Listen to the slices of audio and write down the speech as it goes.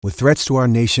With threats to our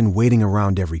nation waiting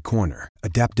around every corner,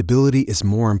 adaptability is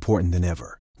more important than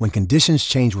ever. When conditions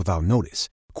change without notice,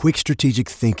 quick strategic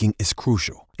thinking is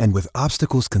crucial. And with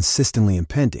obstacles consistently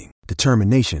impending,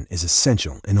 determination is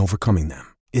essential in overcoming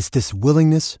them. It's this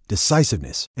willingness,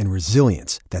 decisiveness, and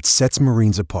resilience that sets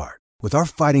Marines apart. With our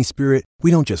fighting spirit, we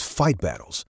don't just fight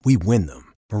battles, we win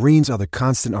them. Marines are the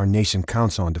constant our nation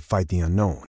counts on to fight the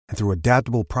unknown. And through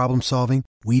adaptable problem solving,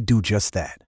 we do just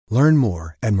that. Learn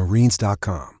more at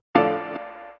marines.com.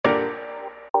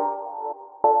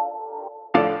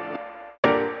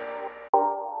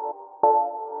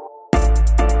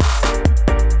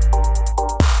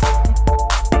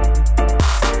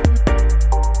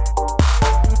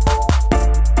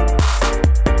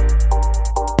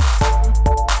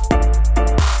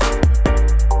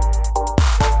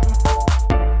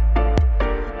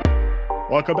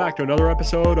 Welcome back to another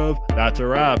episode of That's a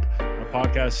Wrap, a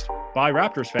podcast by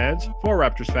Raptors fans for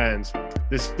Raptors fans.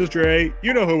 This is Dre.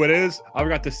 You know who it is. I've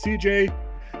got the CJ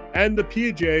and the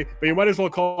PJ, but you might as well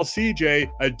call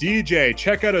CJ a DJ.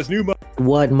 Check out his new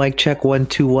What? Mic check 1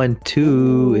 2 1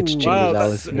 2. It's James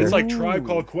Allison. It's like Tribe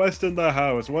Called Quest in the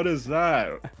house. What is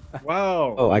that?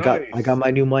 Wow. Oh, nice. I got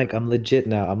my new mic. I'm legit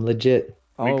now. I'm legit.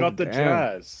 We got the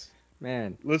jazz.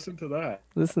 Man, listen to that,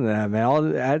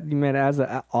 man. Man, as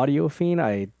an audio fiend,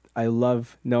 I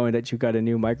love knowing that you got a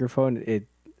new microphone.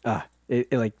 It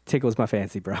like tickles my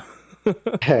fancy, bro.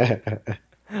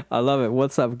 I love it.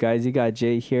 What's up, guys? You got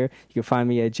Jay here. You can find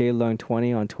me at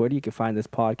JLung20 on Twitter. You can find this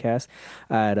podcast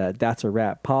at That's a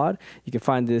Wrap Pod. You can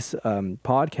find this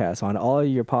podcast on all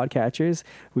your podcatchers.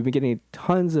 We've been getting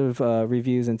tons of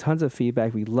reviews and tons of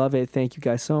feedback. We love it. Thank you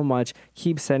guys so much.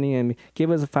 Keep sending them. Give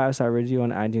us a 5-star review on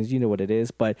iTunes. You know what it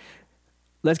is. But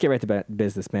let's get right to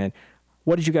business, man.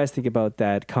 What did you guys think about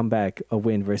that comeback, a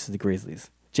win versus the Grizzlies?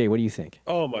 Jay, what do you think?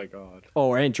 Oh my God.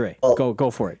 Oh, and Dre,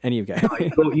 go for it. Any of you guys? You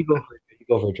go for it. You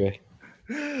go for it,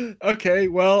 Dre. Okay,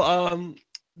 well,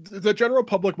 the general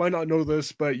public might not know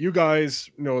this, but you guys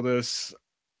know this.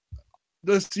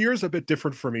 This year's a bit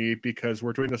different for me because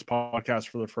we're doing this podcast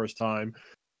for the first time.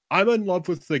 I'm in love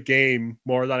with the game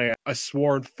more than I am a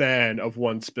sworn fan of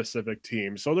one specific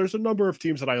team. So there's a number of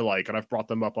teams that I like, and I've brought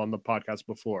them up on the podcast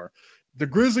before. The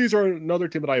Grizzlies are another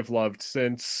team that I've loved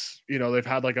since, they've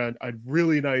had like a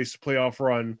really nice playoff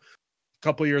run a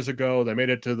couple of years ago. They made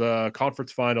it to the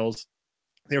conference finals.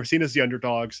 They were seen as the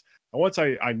underdogs. And once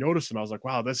I noticed them, I was like,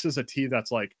 wow, this is a team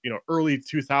that's like, early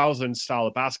 2000s style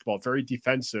of basketball, very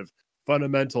defensive,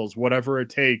 fundamentals, whatever it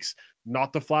takes.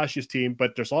 Not the flashiest team,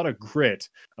 but there's a lot of grit.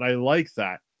 And I like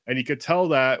that. And you could tell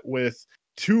that with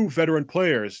two veteran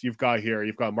players you've got here.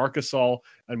 You've got Marc Gasol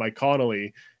and Mike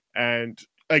Conley. And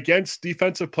against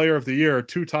Defensive Player of the Year,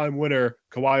 two-time winner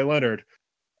Kawhi Leonard,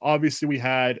 obviously we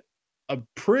had a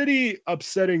pretty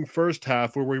upsetting first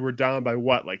half where we were down by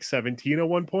 17 at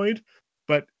one point.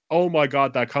 But oh my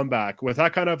God, that comeback with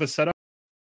that kind of a setup.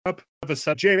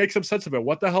 Jay, make some sense of it.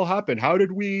 What the hell happened? How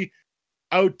did we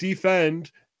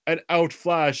out-defend and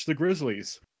out-flash the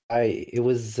Grizzlies? It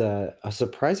was a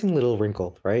surprising little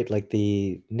wrinkle, right? Like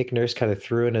the Nick Nurse kind of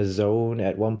threw in a zone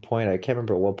at one point. I can't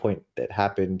remember at what point that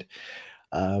happened.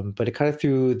 But it kind of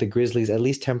threw the Grizzlies, at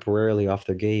least temporarily, off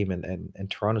their game,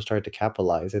 and Toronto started to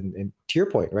capitalize. And to your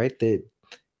point, right,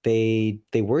 they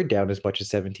were down as much as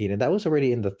 17, and that was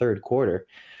already in the third quarter.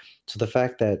 So the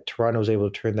fact that Toronto was able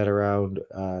to turn that around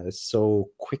so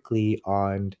quickly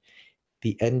on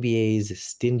the NBA's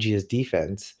stingiest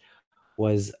defense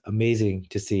was amazing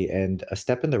to see, and a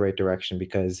step in the right direction,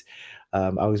 because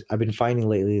I've been finding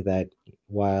lately that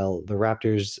while the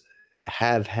Raptors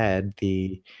have had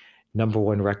the number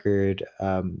one record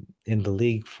in the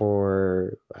league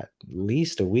for at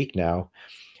least a week now,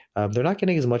 they're not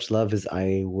getting as much love as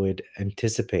I would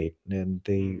anticipate. And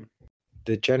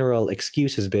the general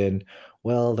excuse has been,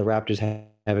 well, the Raptors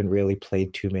haven't really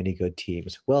played too many good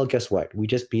teams. Well, guess what? We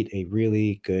just beat a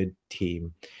really good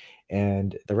team.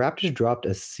 And the Raptors dropped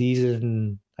a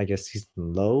season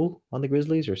low on the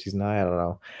Grizzlies, or season high, I don't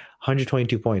know,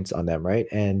 122 points on them, right?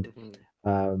 And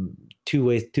two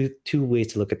ways to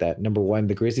look at that. Number one,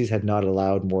 the Grizzlies had not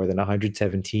allowed more than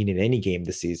 117 in any game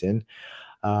this season.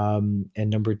 And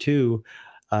number two,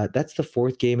 that's the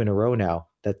fourth game in a row now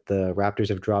that the Raptors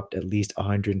have dropped at least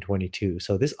 122.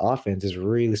 So this offense is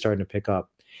really starting to pick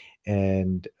up.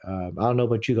 And I don't know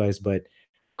about you guys, but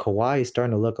Kawhi is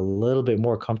starting to look a little bit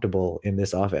more comfortable in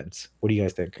this offense. What do you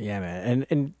guys think? Yeah, man.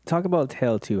 And talk about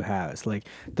tale two halves. Like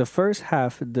the first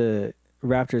half, the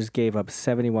Raptors gave up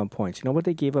 71 points. You know what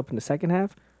they gave up in the second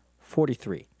half?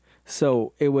 43.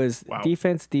 So it was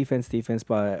defense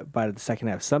by the second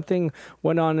half. Something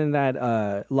went on in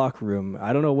that locker room.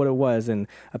 I don't know what it was. And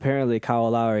apparently Kyle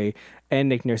Lowry and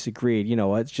Nick Nurse agreed, you know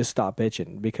what, just stop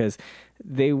bitching, because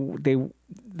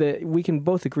we can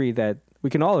both agree that we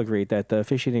can all agree that the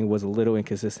officiating was a little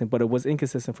inconsistent, but it was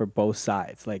inconsistent for both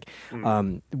sides. Like,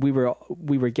 we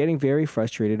were getting very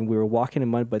frustrated and we were walking in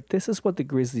mud, but this is what the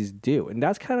Grizzlies do. And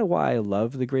that's kind of why I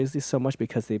love the Grizzlies so much,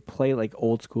 because they play like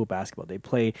old school basketball. They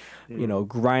play, you know,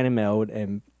 grind them out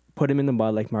and put him in the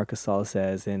mud, like Marcus Gasol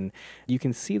says. And you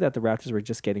can see that the Raptors were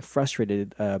just getting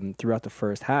frustrated throughout the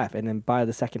first half. And then by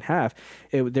the second half,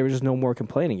 there was just no more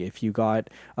complaining. If you got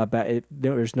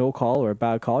there's no call or a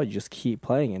bad call, you just keep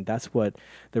playing. And that's what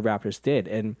the Raptors did.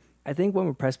 And I think what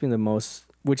impressed me the most,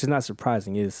 which is not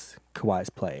surprising, is Kawhi's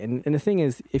play. And the thing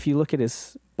is, if you look at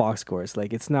his box scores,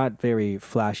 like, it's not very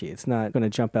flashy. It's not going to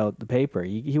jump out the paper.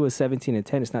 He was 17 and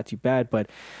 10. It's not too bad. But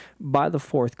by the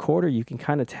fourth quarter, you can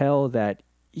kind of tell that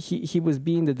he was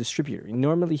being the distributor.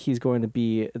 Normally, he's going to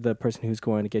be the person who's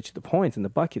going to get you the points and the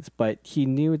buckets, but he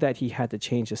knew that he had to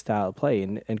change his style of play.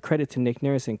 And credit to Nick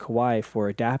Nurse and Kawhi for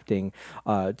adapting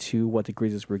to what the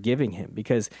Grizzlies were giving him,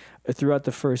 because throughout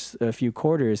the first few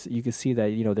quarters, you could see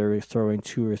that, you know, they were throwing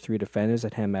 2 or 3 defenders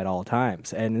at him at all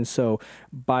times. And so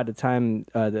by the time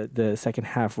the second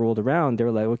half rolled around, they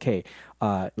were like, okay,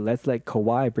 let's let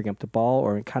Kawhi bring up the ball,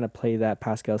 or kind of play that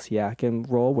Pascal Siakam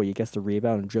role where he gets the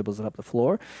rebound and dribbles it up the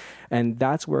floor. And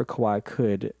that's where Kawhi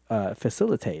could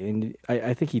facilitate. And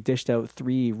I think he dished out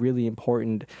 3 really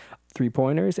important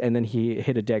 3-pointers, and then he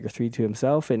hit a dagger 3 to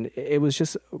himself. And it was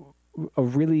just a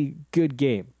really good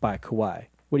game by Kawhi.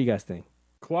 What do you guys think?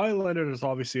 Kawhi Leonard is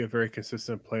obviously a very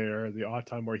consistent player. The odd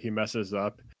time where he messes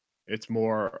up, it's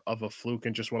more of a fluke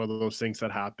and just one of those things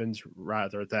that happens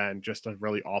rather than just a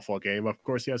really awful game. Of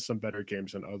course, he has some better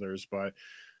games than others, but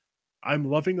I'm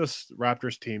loving this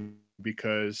Raptors team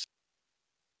because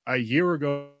a year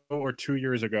ago or 2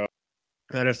 years ago,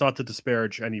 and it's not to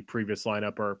disparage any previous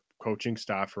lineup or coaching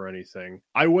staff or anything,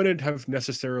 I wouldn't have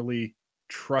necessarily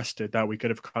trusted that we could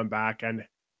have come back, and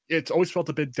it's always felt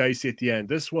a bit dicey at the end.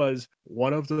 This was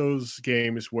one of those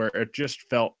games where it just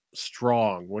felt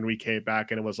strong when we came back,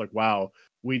 and it was like, wow,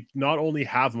 we not only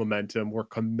have momentum, we're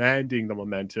commanding the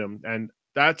momentum, and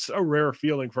that's a rare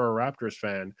feeling for a Raptors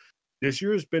fan. This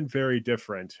year has been very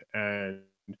different, and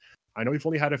I know we've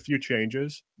only had a few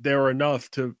changes. They were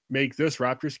enough to make this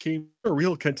Raptors team a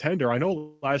real contender. I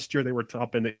know last year they were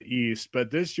top in the East, but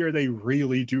this year they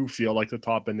really do feel like the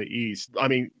top in the East. I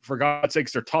mean, for God's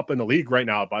sakes, they're top in the league right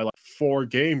now by like 4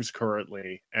 games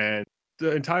currently. And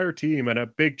the entire team, and a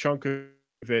big chunk of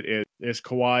it is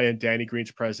Kawhi and Danny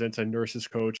Green's presence and Nurse's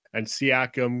coach, and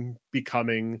Siakam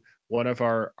becoming one of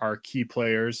our key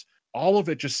players. All of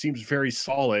it just seems very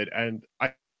solid, and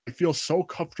I feel so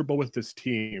comfortable with this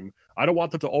team. I don't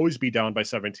want them to always be down by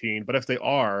 17, but if they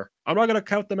are, I'm not going to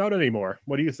count them out anymore.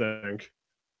 What do you think?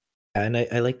 And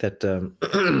I like that,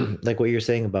 like what you're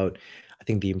saying about, I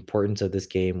think the importance of this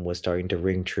game was starting to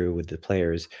ring true with the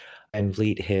players. And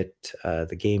Vliet hit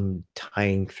the game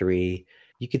tying 3.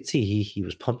 You could see he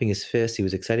was pumping his fist. He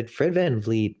was excited. Fred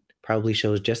VanVleet probably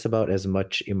shows just about as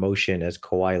much emotion as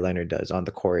Kawhi Leonard does on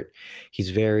the court.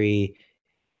 He's very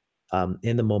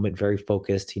in the moment, very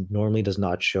focused. He normally does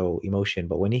not show emotion,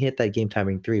 but when he hit that game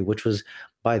timing 3, which was,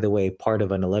 by the way, part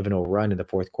of an 11-0 run in the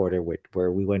fourth quarter,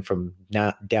 where we went from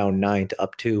down 9 to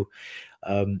up 2,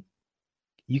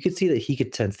 you could see that he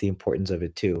could sense the importance of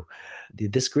it too.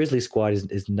 This Grizzly squad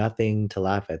is nothing to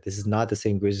laugh at. This is not the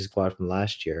same Grizzly squad from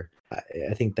last year.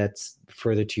 I think that's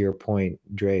further to your point,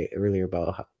 Dre, earlier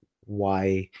about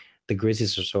why the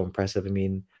Grizzlies are so impressive. I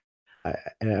mean,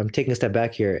 I'm taking a step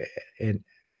back here, and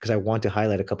because I want to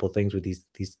highlight a couple of things with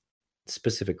these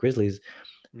specific Grizzlies.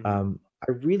 I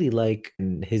really like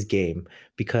his game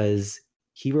because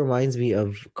he reminds me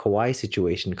of Kawhi's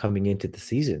situation coming into the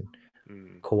season.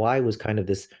 Kawhi was kind of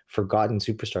this forgotten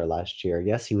superstar last year.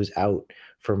 Yes, he was out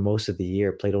for most of the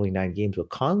year, played only 9 games, but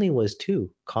Conley was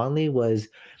too. Conley was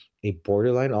a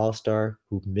borderline all-star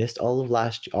who missed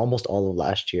almost all of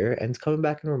last year, and is coming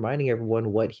back and reminding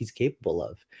everyone what he's capable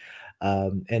of.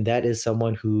 And that is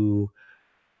someone who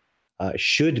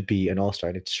should be an all-star.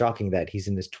 And it's shocking that he's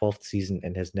in his 12th season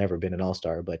and has never been an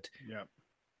all-star, but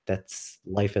that's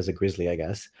life as a Grizzly, I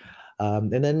guess.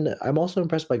 And then I'm also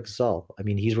impressed by Gasol. I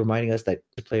mean, he's reminding us that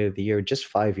the player of the year just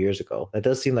 5 years ago. That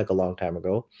does seem like a long time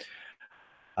ago.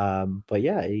 But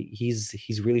yeah,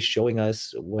 he's really showing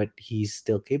us what he's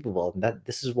still capable of. And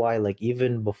this is why, like,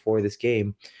 even before this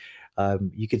game,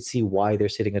 you could see why they're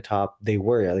sitting atop. They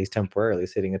were, at least temporarily,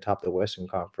 sitting atop the Western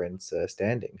Conference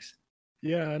standings.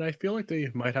 Yeah, and I feel like they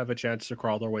might have a chance to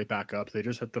crawl their way back up. They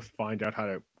just have to find out how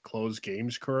to close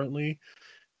games currently.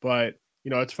 But,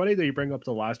 you know, it's funny that you bring up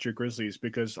the last year Grizzlies,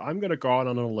 because I'm going to go out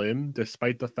on a limb,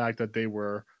 despite the fact that they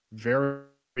were very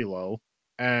low.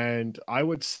 And I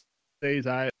would say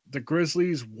that the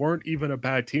Grizzlies weren't even a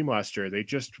bad team last year. They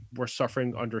just were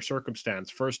suffering under circumstance.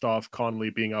 First off,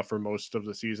 Conley being out for most of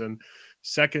the season.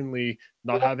 Secondly,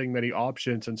 not having many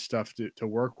options and stuff to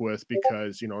work with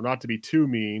because, not to be too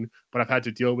mean, but I've had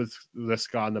to deal with this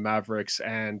guy in the Mavericks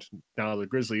and now the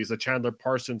Grizzlies, the Chandler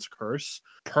Parsons curse,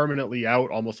 permanently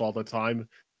out almost all the time.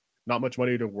 Not much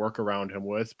money to work around him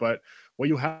with. But what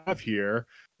you have here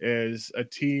is a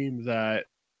team that,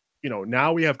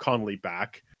 now we have Conley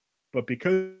back, but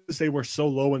because they were so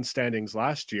low in standings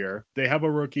last year, they have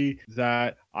a rookie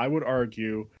that I would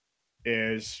argue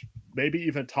is maybe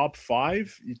even top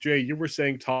 5. Jay, you were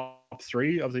saying top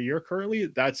 3 of the year currently.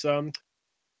 That's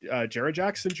Jaren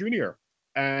Jackson Jr.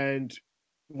 And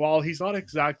while he's not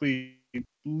exactly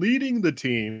leading the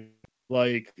team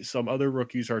like some other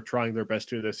rookies are trying their best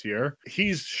to this year,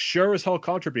 he's sure as hell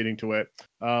contributing to it.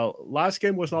 Last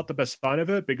game was not the best sign of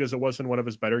it because it wasn't one of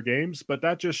his better games, but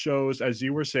that just shows, as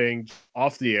you were saying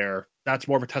off the air, that's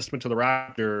more of a testament to the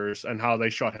Raptors and how they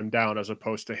shut him down as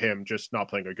opposed to him just not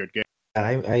playing a good game.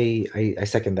 I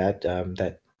second that.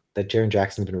 That Jaren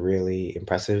Jackson's been really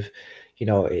impressive.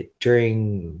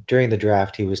 During the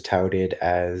draft, he was touted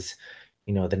as,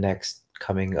 the next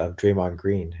coming of Draymond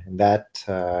Green, and that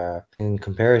in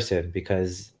comparison,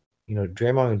 because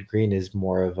Draymond Green is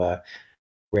more of a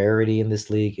rarity in this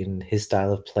league in his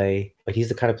style of play, but he's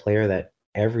the kind of player that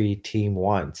every team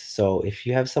wants. So if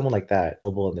you have someone like that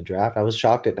available in the draft, I was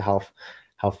shocked at how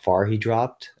far he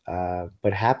dropped,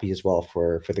 but happy as well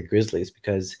for the Grizzlies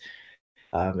because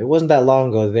it wasn't that long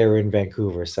ago they were in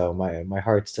Vancouver, so my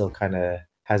heart still kind of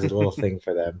has a little thing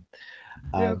for them.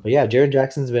 Yeah. But yeah, Jaren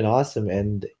Jackson's been awesome,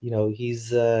 and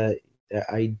he's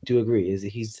I do agree.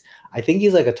 I think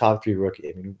he's like a top 3 rookie.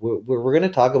 I mean, we're going to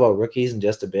talk about rookies in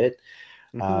just a bit,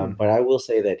 but I will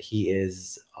say that he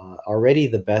is already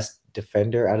the best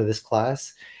defender out of this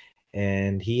class,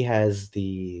 and he has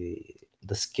the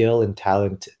skill and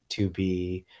talent to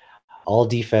be all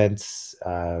defense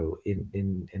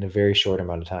in a very short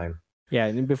amount of time. Yeah,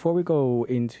 and before we go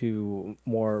into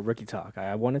more rookie talk,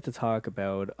 I wanted to talk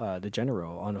about the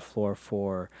general on the floor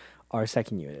for our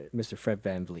second unit, Mr. Fred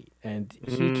VanVleet. And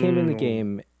he came in the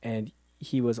game and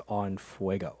he was on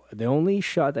fuego. The only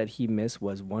shot that he missed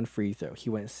was one free throw. He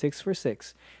went 6 for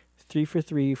 6, 3 for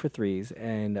 3 for threes,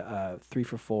 and 3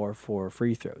 for 4 for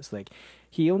free throws. Like,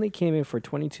 he only came in for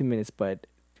 22 minutes, but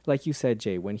like you said,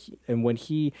 Jay, when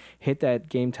he hit that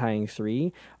game tying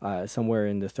 3 somewhere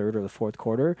in the third or the fourth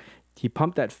quarter, he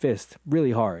pumped that fist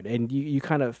really hard, and you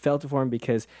kind of felt it for him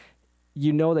because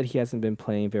that he hasn't been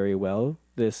playing very well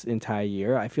this entire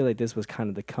year. I feel like this was kind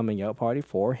of the coming out party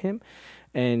for him,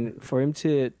 and for him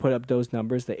to put up those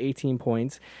numbers, the 18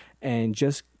 points, and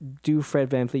just do Fred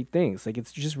VanVleet things, like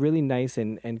it's just really nice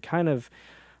and kind of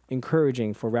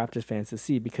encouraging for Raptors fans to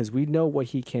see because we know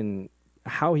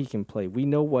how he can play. We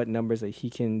know what numbers that he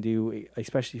can do,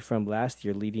 especially from last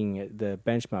year leading the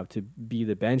bench mob to be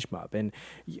the bench mob. And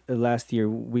last year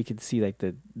we could see like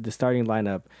the starting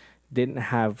lineup didn't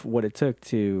have what it took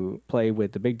to play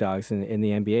with the big dogs in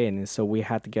the NBA. And so we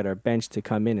had to get our bench to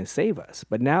come in and save us.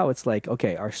 But now it's like,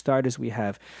 okay, our starters, we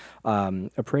have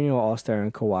a perennial all-star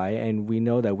in Kawhi, and we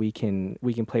know that we can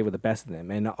play with the best of them.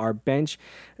 And our bench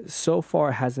so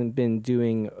far hasn't been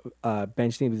doing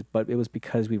bench teams, but it was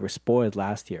because we were spoiled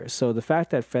last year. So the fact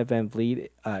that Fred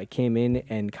VanVleet came in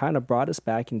and kind of brought us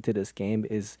back into this game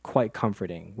is quite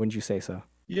comforting. Wouldn't you say so?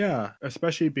 Yeah,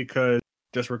 especially because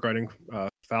disregarding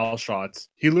foul shots,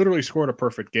 he literally scored a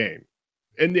perfect game.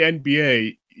 In the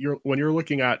NBA, when you're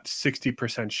looking at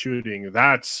 60% shooting,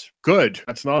 that's good.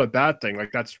 That's not a bad thing.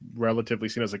 Like, that's relatively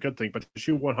seen as a good thing. But to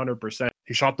shoot 100%,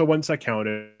 he shot the ones that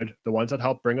counted, the ones that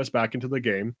helped bring us back into the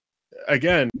game.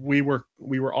 Again, we were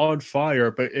on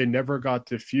fire, but it never got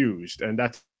diffused, and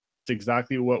that's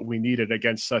exactly what we needed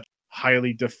against such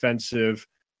highly defensive,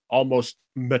 almost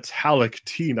metallic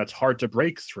team that's hard to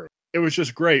break through. It was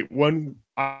just great. When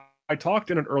I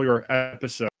talked in an earlier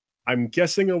episode, I'm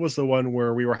guessing it was the one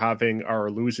where we were having our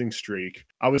losing streak.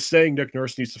 I was saying Nick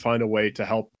Nurse needs to find a way to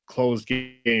help close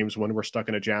games when we're stuck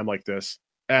in a jam like this.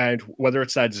 And whether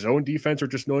it's that zone defense or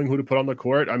just knowing who to put on the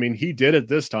court, I mean, he did it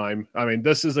this time. I mean,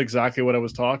 this is exactly what I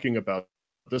was talking about.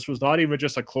 This was not even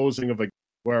just a closing of a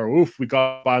where, we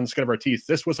got by on the skin of our teeth.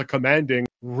 This was a commanding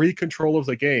re-control of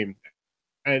the game.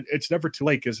 And it's never too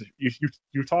late because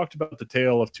you talked about the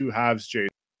tale of two halves, Jay.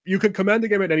 You can command the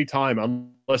game at any time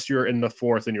unless you're in the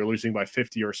fourth and you're losing by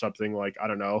 50 or something, like, I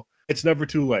don't know. It's never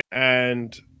too late.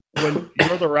 And when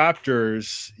you're the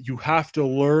Raptors, you have to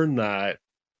learn that.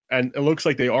 And it looks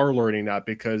like they are learning that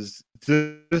because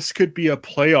this could be a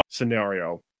playoff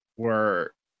scenario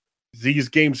where these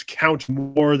games count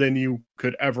more than you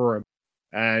could ever.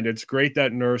 And it's great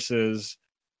that Nurse is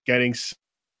getting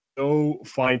so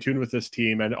fine-tuned with this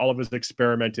team and all of his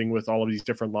experimenting with all of these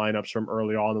different lineups from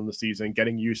early on in the season,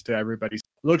 getting used to everybody's.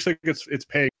 Looks like it's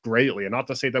paying greatly. And not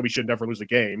to say that we should never lose a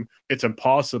game. It's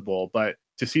impossible. But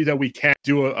to see that we can't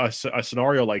do a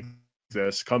scenario like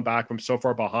this, come back from so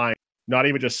far behind, not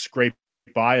even just scrape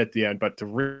by at the end, but to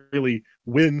really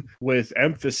win with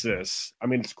emphasis. I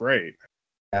mean, it's great.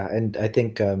 Yeah, and I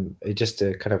think just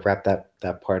to kind of wrap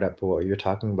that part up, what you're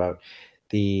talking about,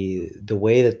 the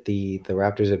way that the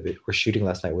Raptors were shooting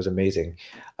last night was amazing.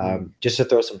 Just to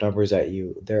throw some numbers at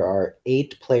you, there are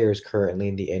 8 players currently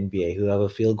in the NBA who have a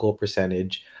field goal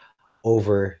percentage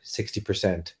over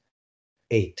 60%.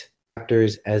 8.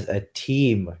 Raptors as a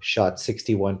team shot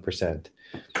 61%.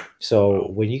 So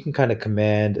when you can kind of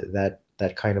command that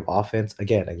kind of offense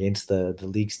again against the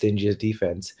league's stingiest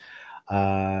defense,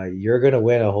 you're going to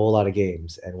win a whole lot of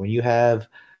games. And when you have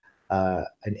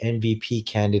an MVP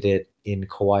candidate in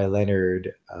Kawhi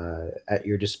Leonard at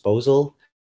your disposal,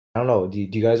 I don't know. Do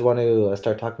you guys want to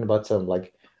start talking about some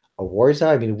like awards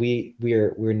now? I mean,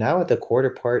 we're now at the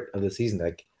quarter part of the season.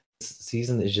 Like, this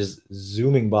season is just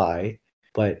zooming by,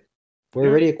 but we're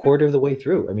already a quarter of the way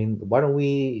through. I mean, why don't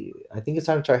we? I think it's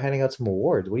time to start handing out some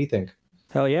awards. What do you think?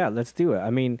 Hell yeah, let's do it.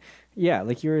 I mean, yeah,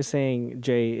 like you were saying,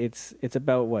 Jay, it's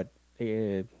about what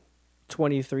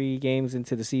 23 games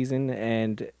into the season,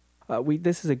 and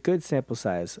this is a good sample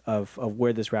size of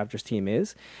where this Raptors team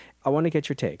is. I want to get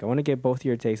your take. I want to get both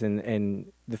your takes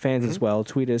and the fans as well.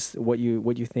 Tweet us what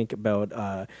you think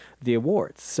about the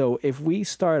awards. So if we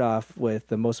start off with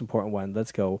the most important one,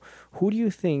 let's go. Who do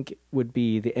you think would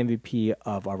be the MVP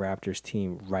of our Raptors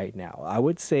team right now? I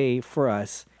would say for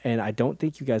us, and I don't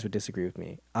think you guys would disagree with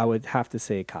me, I would have to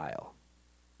say Kyle.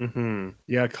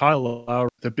 Yeah, Kyle Lowry.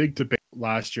 The big debate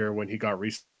last year when he got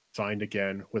signed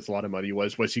again with a lot of money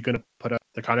was he going to put up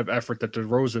the kind of effort that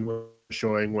DeRozan was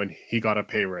showing when he got a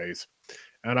pay raise?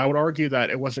 And I would argue that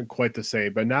it wasn't quite the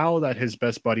same. But now that his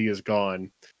best buddy is gone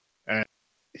and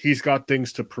he's got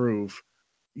things to prove,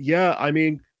 yeah, I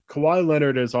mean, Kawhi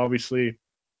Leonard is obviously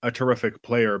a terrific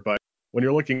player, but when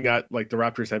you're looking at like the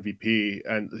Raptors MVP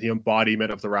and the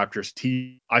embodiment of the Raptors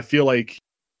team, I feel like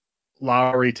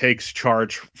Lowry takes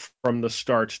charge from the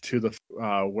start to the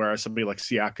whereas somebody like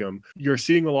Siakam, you're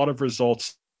seeing a lot of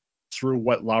results through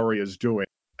what Lowry is doing.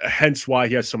 Hence why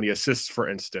he has so many assists, for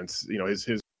instance. You know,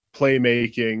 his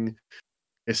playmaking,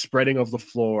 his spreading of the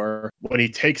floor, when he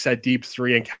takes that deep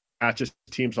three and catches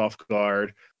teams off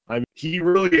guard. I mean, he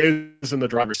really is in the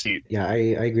driver's seat. Yeah, I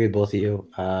agree with both of you.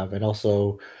 And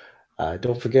also,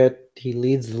 don't forget, he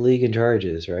leads the league in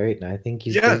charges, right? And I think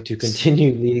he's going to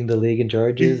continue leading the league in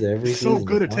charges every season. He's so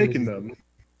good at taking them.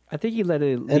 I think he led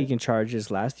a league in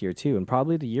charges last year too, and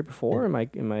probably the year before. Am I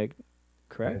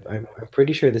correct? I'm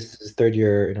pretty sure this is his 3rd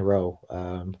year in a row.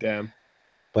 Damn.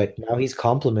 But now he's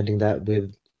complementing that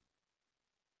with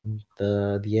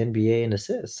the NBA in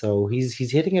assists. So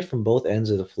he's hitting it from both ends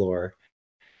of the floor,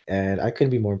 and I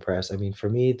couldn't be more impressed. I mean, for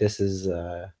me, this is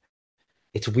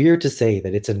it's weird to say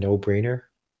that it's a no-brainer,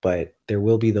 but there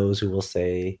will be those who will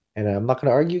say, and I'm not going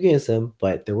to argue against them,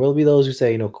 but there will be those who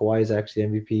say, Kawhi is actually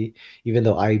MVP, even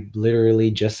though I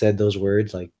literally just said those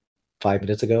words like 5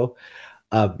 minutes ago.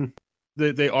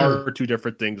 They are two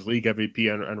different things, league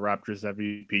MVP and Raptors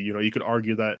MVP. You know, you could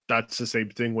argue that that's the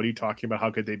same thing. What are you talking about?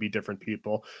 How could they be different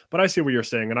people? But I see what you're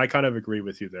saying, and I kind of agree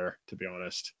with you there, to be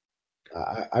honest.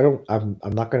 I'm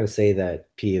not going to say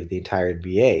that P of the entire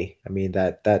NBA. I mean,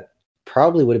 that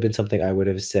probably would have been something I would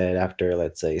have said after,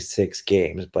 let's say, 6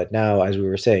 games. But now, as we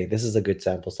were saying, this is a good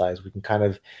sample size. We can kind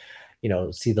of,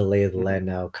 see the lay of the land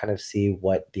now, kind of see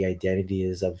what the identity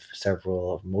is of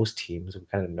most teams. We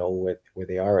kind of know where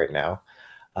they are right now.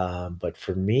 But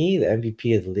for me, the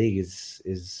MVP of the league is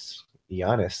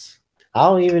Giannis. I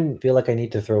don't even feel like I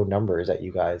need to throw numbers at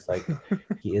you guys. Like,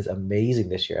 he is amazing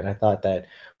this year. And I thought that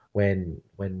when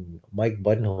Mike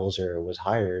Budenholzer was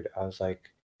hired, I was like,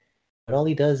 but all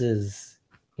he does is,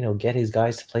 get his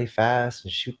guys to play fast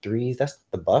and shoot threes. That's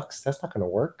the Bucks. That's not going to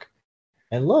work.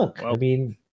 And look, I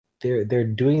mean, they're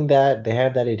doing that. They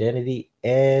have that identity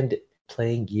and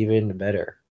playing even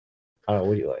better. I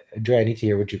don't know. Dre, I need to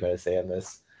hear what you got to say on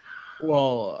this.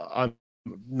 Well, I'm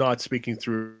not speaking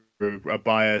through a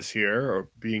bias here or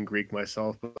being Greek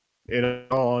myself, but in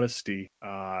all honesty,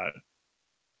 Giannis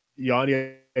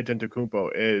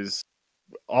Antetokounmpo is,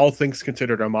 all things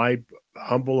considered, in my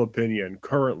humble opinion,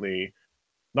 currently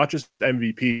not just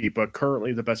MVP, but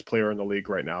currently the best player in the league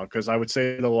right now. Because I would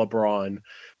say that LeBron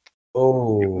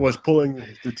was pulling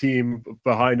the team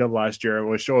behind him last year and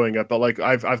was showing it. But like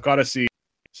I've got to see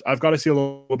So I've got to see a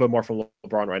little bit more from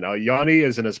LeBron right now. Yanni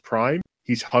is in his prime.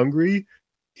 He's hungry.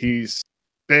 He's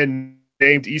been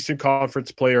named Eastern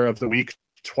Conference Player of the Week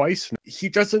twice. He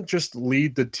doesn't just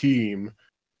lead the team.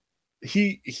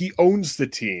 He owns the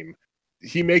team.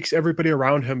 He makes everybody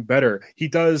around him better. He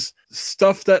does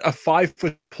stuff that a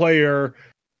 5-foot player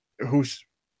who's,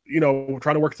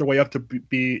 trying to work their way up to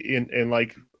be in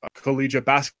like a collegiate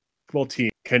basketball team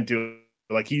can do.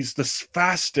 Like, he's the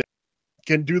fastest,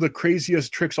 can do the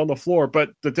craziest tricks on the floor. But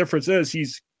the difference is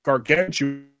he's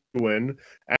gargantuan, and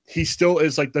he still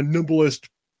is like the nimblest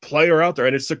player out there.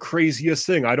 And it's the craziest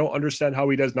thing. I don't understand how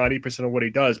he does 90% of what he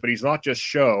does, but he's not just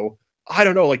show. I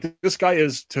don't know. Like, this guy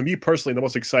is, to me personally, the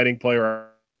most exciting player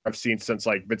I've seen since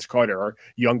like Vince Carter or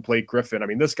young Blake Griffin. I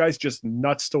mean, this guy's just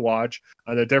nuts to watch.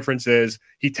 And the difference is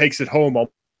he takes it home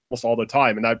almost all the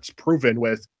time. And that's proven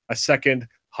with a second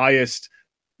highest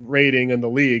rating in the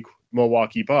league,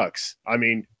 Milwaukee Bucks. I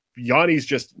mean, Yanni's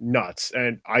just nuts.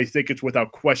 And I think it's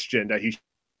without question that he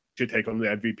should take home the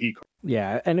MVP.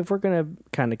 Yeah. And if we're going to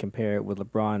kind of compare it with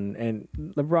LeBron, and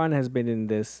LeBron has been in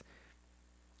this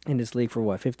league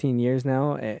for 15 years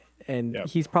now, and yep.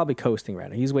 He's probably coasting right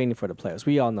now. He's waiting for the playoffs.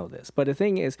 We all know this. But the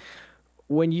thing is,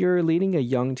 when you're leading a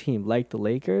young team like the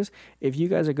Lakers, if you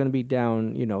guys are going to be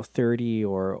down, 30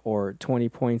 or 20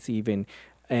 points even,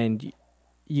 and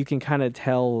you can kind of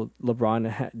tell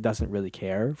LeBron doesn't really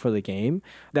care for the game,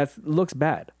 that looks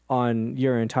bad on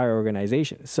your entire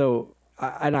organization. So,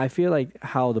 and I feel like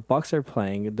how the Bucks are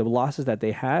playing, the losses that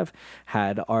they have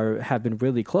had have been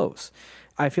really close.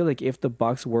 I feel like if the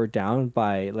Bucks were down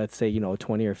by, let's say,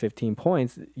 20 or 15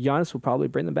 points, Giannis will probably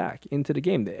bring them back into the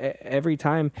game. Every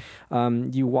time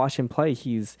you watch him play,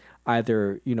 he's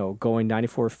either, going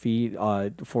 94 feet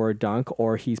for a dunk,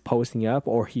 or he's posting up,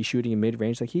 or he's shooting in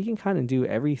mid-range. Like, he can kind of do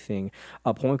everything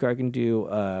a point guard can do,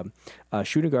 a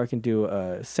shooting guard can do,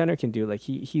 a center can do. Like,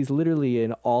 he's literally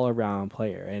an all-around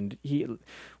player. And he,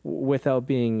 without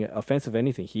being offensive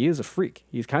anything, he is a freak.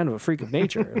 He's kind of a freak of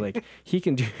nature. Like, he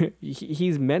can do,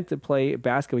 he's meant to play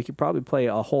basketball. He could probably play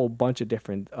a whole bunch of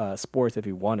different sports if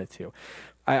he wanted to.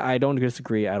 I don't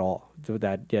disagree at all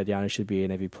that Giannis should be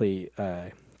an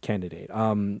MVP candidate.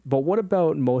 But what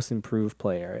about most improved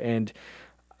player? And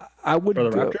I would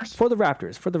for the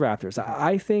Raptors.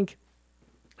 I think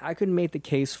I could make the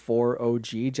case for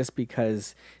OG just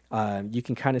because you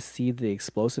can kind of see the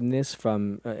explosiveness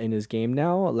from in his game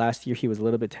now. Last year he was a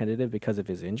little bit tentative because of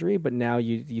his injury, but now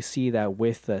you see that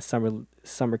with the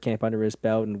summer camp under his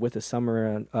belt, and with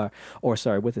the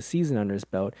with the season under his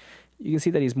belt, you can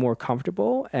see that he's more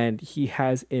comfortable and he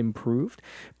has improved.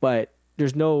 But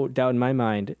there's no doubt in my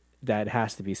mind that it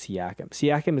has to be Siakam.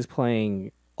 Siakam is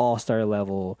playing all-star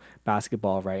level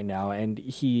basketball right now, and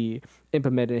he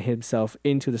implemented himself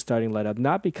into the starting lineup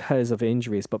not because of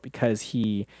injuries, but because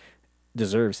he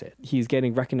deserves it. He's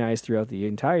getting recognized throughout the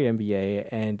entire NBA,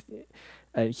 and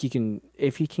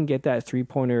if he can get that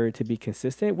three-pointer to be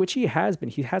consistent, which he has been.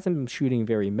 He hasn't been shooting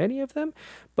very many of them,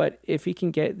 but if he can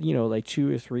get like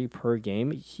 2 or 3 per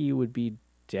game, he would be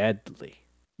deadly.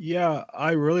 Yeah,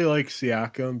 I really like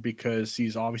Siakam because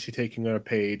he's obviously taking a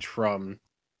page from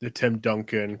the Tim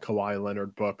Duncan, Kawhi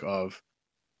Leonard book of,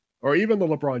 or even the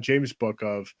LeBron James book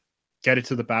of, get it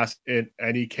to the basket in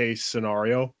any case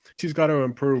scenario. He's got to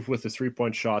improve with his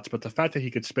 3-point shots, but the fact that he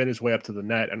could spin his way up to the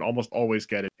net and almost always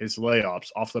get it, his layups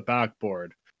off the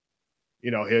backboard,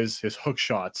 his hook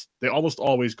shots, they almost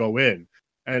always go in.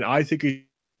 And I think he's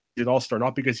an all-star,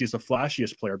 not because he's the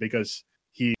flashiest player, because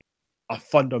he's a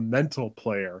fundamental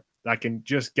player that can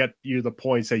just get you the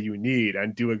points that you need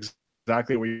and do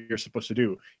exactly what you're supposed to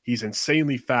do. He's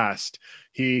insanely fast.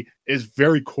 He is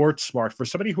very court smart. For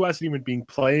somebody who hasn't even been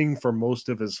playing for most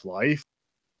of his life,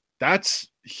 that's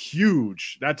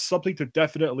huge. That's something to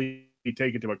definitely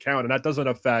take into account. And that doesn't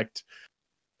affect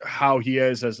how he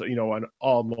is as, an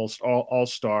almost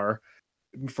all-star.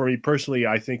 For me personally,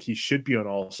 I think he should be an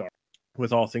all-star.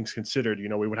 With all things considered,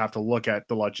 we would have to look at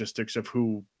the logistics of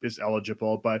who is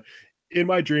eligible. But in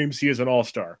my dreams, he is an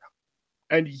all-star.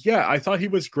 And yeah, I thought he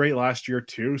was great last year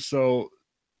too. So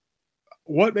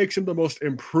what makes him the most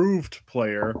improved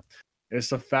player is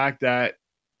the fact that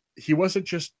he wasn't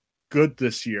just good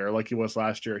this year like he was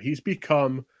last year. He's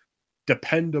become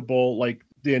dependable. Like,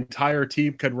 the entire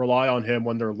team can rely on him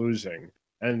when they're losing.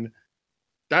 And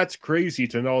that's crazy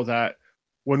to know that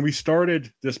when we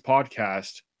started this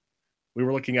podcast, we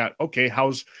were looking at, okay,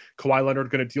 how's Kawhi Leonard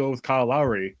going to deal with Kyle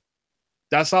Lowry?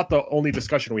 That's not the only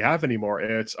discussion we have anymore.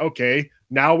 It's, okay,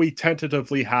 now we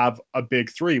tentatively have a big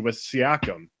 3 with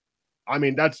Siakam. I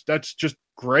mean, that's just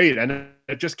great. And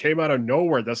it just came out of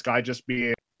nowhere, this guy just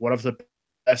being one of the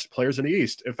best players in the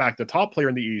East. In fact, the top player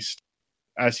in the East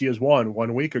as he has won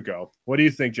 1 week ago. What do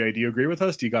you think, Jay? Do you agree with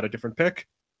us? Do you got a different pick?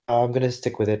 I'm gonna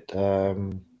stick with it.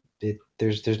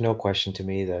 There's no question to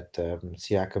me that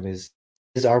Siakam is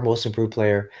our most improved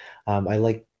player. I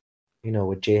like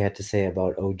what Jay had to say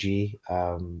about OG.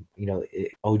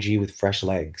 OG with fresh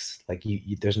legs. Like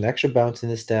there's an extra bounce in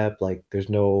his step. Like there's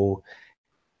no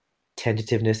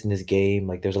tentativeness in his game.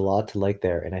 Like there's a lot to like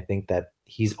there, and I think that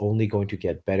he's only going to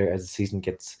get better as the season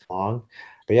gets long.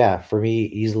 But yeah, for me,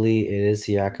 easily it is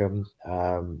Siakam.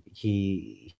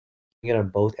 He get on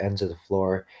both ends of the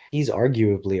floor. He's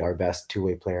arguably our best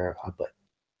two-way player, but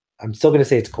I'm still gonna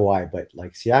say it's Kawhi. But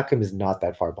like Siakam is not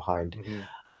that far behind.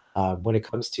 When it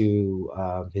comes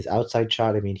to his outside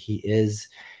shot, I mean, he is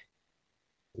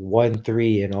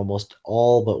 1-3 in almost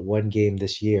all but one game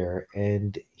this year,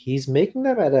 and he's making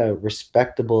them at a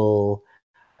respectable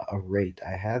rate.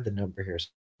 I have the number here.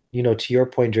 To your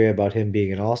point, Dre, about him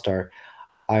being an all-star,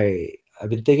 I've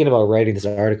been thinking about writing this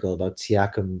article about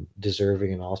Siakam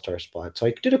deserving an all-star spot. So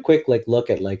I did a quick look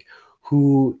at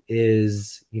who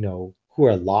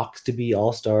are locks to be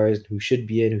all-stars, who should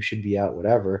be in, who should be out,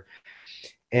 whatever.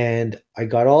 And I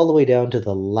got all the way down to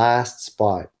the last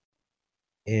spot,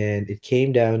 and it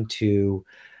came down to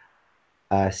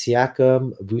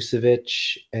Siakam,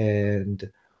 Vucevic, and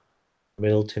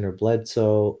Middleton or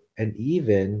Bledsoe, and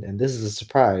even, and this is a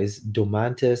surprise,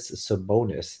 Domantas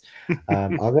Sabonis.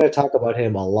 I'm going to talk about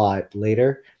him a lot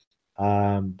later,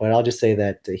 but I'll just say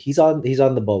that he's on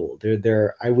the bubble.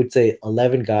 There, I would say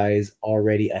 11 guys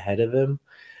already ahead of him,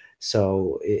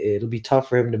 so it'll be tough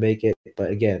for him to make it. But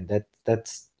again,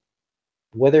 that's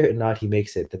whether or not he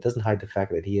makes it, that doesn't hide the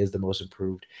fact that he is the most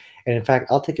improved. And in fact,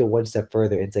 I'll take it one step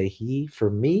further and say he, for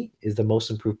me, is the most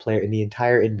improved player in the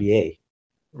entire NBA.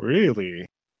 Really?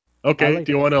 Okay.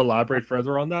 Do you want to elaborate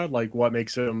further on that? Like, what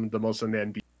makes him the most in the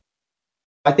NBA?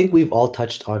 I think we've all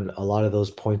touched on a lot of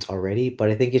those points already, but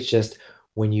I think it's just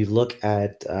when you look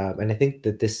at, and I think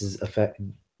that this is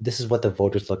what the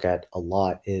voters look at a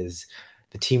lot, is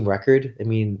the team record. I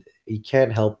mean, you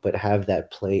can't help but have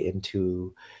that play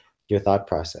into your thought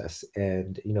process.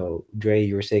 And Dre,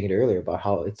 you were saying it earlier about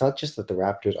how it's not just that the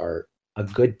Raptors are a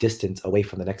good distance away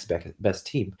from the next best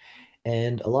team,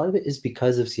 and a lot of it is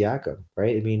because of Siakam,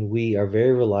 right? I mean, we are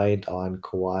very reliant on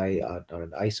Kawhi on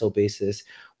an ISO basis.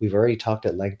 We've already talked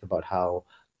at length about how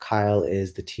Kyle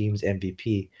is the team's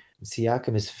MVP.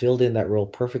 Siakam has filled in that role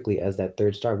perfectly as that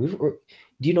third star. Do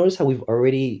you notice how we've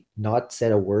already not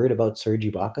said a word about Serge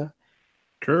Ibaka?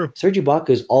 True. Serge Ibaka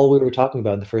is all we were talking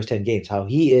about in the first 10 games, how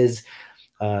he is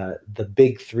the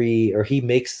big three, or he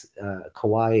makes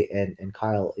Kawhi and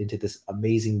Kyle into this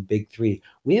amazing big three.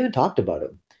 We haven't talked about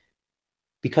him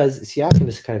because Siakam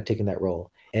has kind of taken that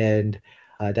role. And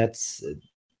that's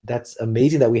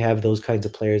amazing that we have those kinds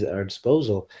of players at our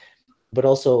disposal. But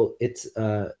also, it's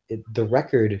the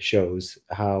record shows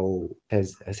how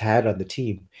has had on the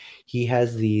team. He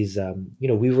has these,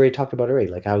 we've already talked about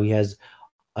already, like how he has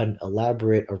an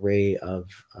elaborate array of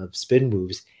spin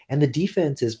moves, and the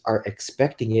defenses are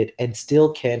expecting it and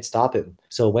still can't stop him.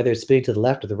 So whether it's spinning to the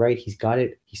left or the right, he's got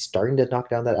it. He's starting to knock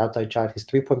down that outside shot. His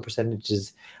 3-point percentage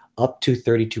is up to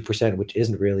 32%, which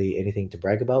isn't really anything to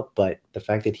brag about, but the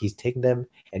fact that he's taking them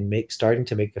and starting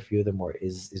to make a few of them more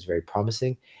is very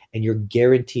promising. And you're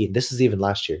guaranteed, this is even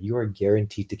last year, you are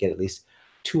guaranteed to get at least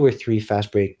 2 or 3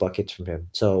 fast break buckets from him.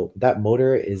 So that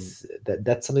motor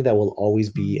that's something that will always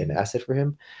be an asset for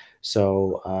him.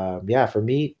 So for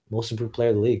me, most improved player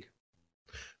of the league.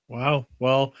 Wow.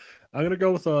 Well, I'm gonna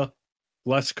go with a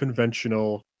less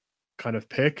conventional kind of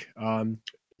pick.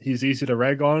 He's easy to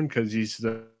rag on because he's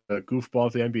the goofball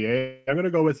of the NBA. I'm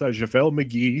gonna go with JaVale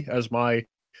McGee as my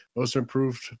most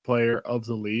improved player of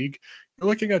the league. You're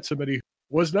looking at somebody who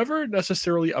was never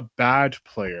necessarily a bad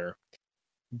player,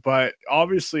 but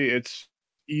obviously it's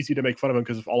easy to make fun of him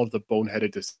because of all of the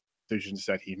boneheaded decisions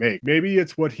that he makes. Maybe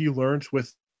it's what he learned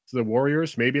with the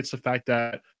Warriors. Maybe it's the fact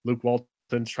that Luke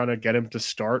Walton's trying to get him to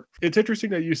start. It's interesting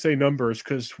that you say numbers,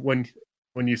 because when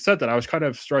you said that, I was kind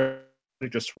of starting to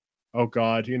just, oh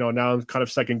God, now I'm kind of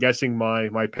second guessing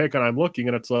my pick, and I'm looking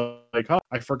and it's like,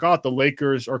 I forgot the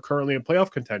Lakers are currently in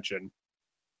playoff contention,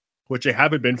 which they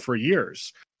haven't been for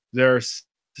years. They're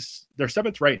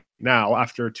 7th right now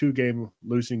after a 2-game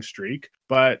losing streak,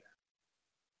 but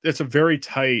it's a very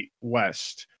tight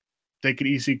West. They could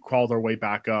easily crawl their way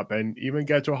back up and even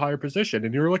get to a higher position.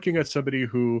 And you're looking at somebody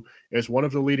who is one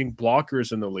of the leading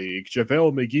blockers in the league,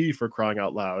 JaVale McGee, for crying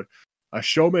out loud, a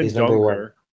showman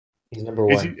dunker. He's number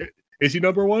 1. Is he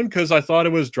number 1? Because I thought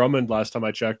it was Drummond last time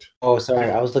I checked. Oh, sorry,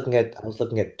 I was looking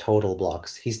at total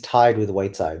blocks. He's tied with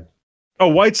Whiteside. Oh,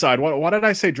 Whiteside. Why did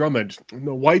I say Drummond?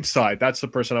 No, Whiteside. That's the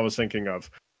person I was thinking of.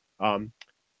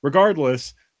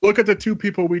 regardless, look at the two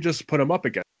people we just put him up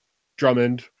against.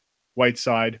 Drummond,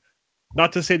 Whiteside.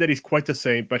 Not to say that he's quite the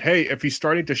same, but hey, if he's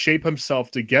starting to shape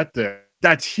himself to get there,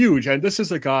 that's huge. And this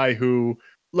is a guy who,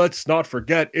 let's not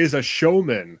forget, is a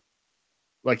showman.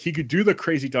 Like, he could do the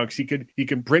crazy dunks. He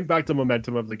can bring back the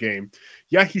momentum of the game.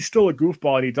 Yeah, he's still a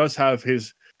goofball, and he does have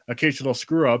his occasional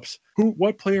screw-ups.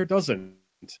 What player doesn't?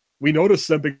 We notice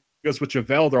them because with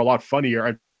JaVale, they're a lot funnier,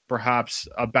 and perhaps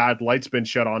a bad light's been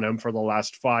shed on him for the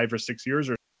last 5 or 6 years.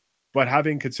 But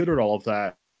having considered all of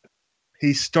that,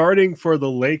 he's starting for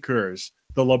the Lakers,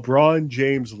 the LeBron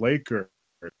James Lakers.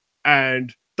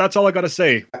 And that's all I got to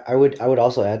say. I would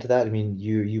also add to that. I mean,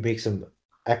 you make some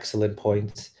excellent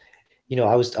points. You know,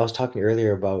 I was talking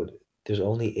earlier about there's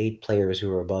only 8 players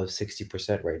who are above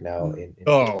 60% right now.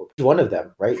 He's one of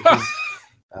them, right? He's,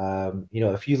 you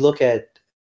know, if you look at,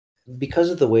 because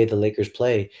of the way the Lakers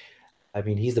play, I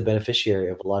mean, he's the beneficiary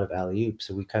of a lot of alley-oops.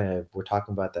 So we're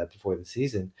talking about that before the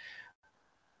season.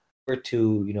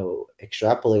 To, you know,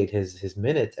 extrapolate his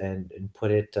minutes and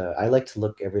put it, I like to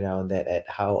look every now and then at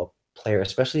how a player,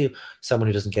 especially someone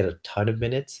who doesn't get a ton of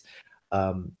minutes,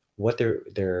 what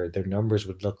their numbers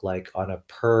would look like on a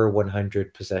per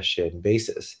 100 possession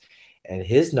basis. And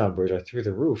his numbers are through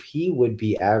the roof. He would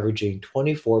be averaging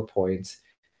 24 points,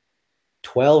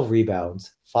 12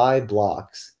 rebounds, 5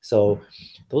 blocks. So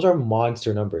those are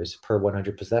monster numbers per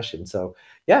 100 possessions. So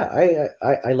yeah,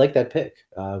 I like that pick.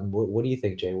 What do you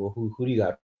think, Jay? Well, who do you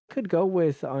got? Could go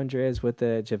with Andres with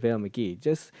the JaVale McGee,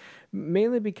 just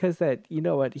mainly because that, you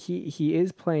know what, he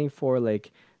is playing for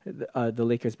like the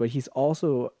Lakers, but he's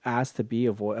also asked to be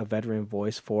a veteran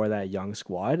voice for that young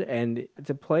squad, and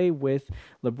to play with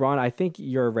LeBron. I think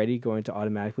you're already going to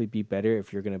automatically be better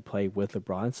if you're going to play with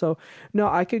LeBron. So no,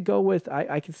 I could go with,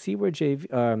 I could see where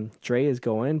Dre is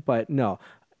going, but no.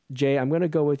 Jay, I'm going to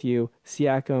go with you.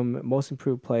 Siakam, most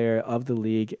improved player of the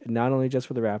league, not only just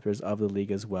for the Raptors, of the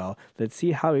league as well. Let's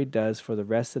see how he does for the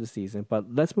rest of the season,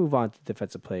 but let's move on to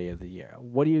Defensive Player of the Year.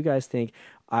 What do you guys think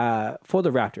for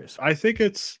the Raptors? I think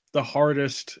it's the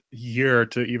hardest year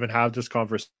to even have this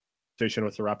conversation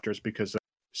with the Raptors because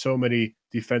so many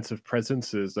defensive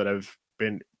presences that have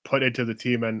been put into the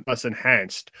team and thus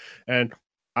enhanced. And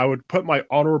I would put my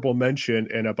honorable mention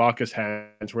in Ibaka's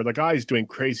hands, where the guy's doing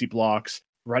crazy blocks,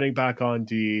 running back on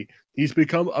D. He's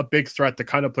become a big threat, the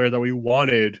kind of player that we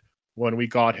wanted when we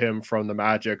got him from the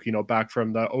Magic, you know, back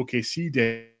from the OKC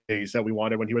days that we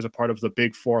wanted when he was a part of the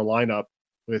Big Four lineup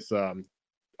with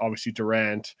obviously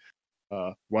Durant,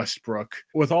 Westbrook.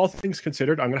 With all things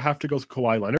considered, I'm going to have to go with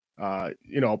Kawhi Leonard.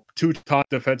 You know, 2-time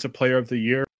Defensive Player of the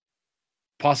Year.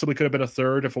 Possibly could have been a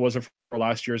third if it wasn't for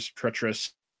last year's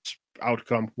treacherous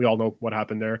outcome. We all know what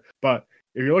happened there. But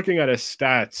if you're looking at his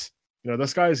stats, you know,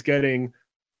 this guy is getting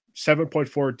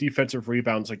 7.4 defensive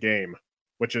rebounds a game,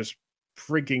 which is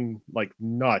freaking like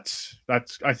nuts.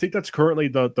 I think that's currently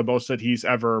the most that he's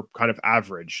ever kind of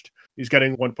averaged. He's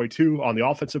getting 1.2 on the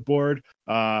offensive board,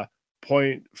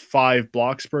 0.5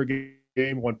 blocks per game,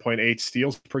 1.8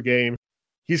 steals per game.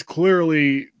 He's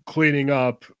clearly cleaning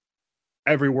up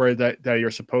everywhere that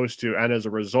you're supposed to, and as a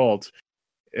result,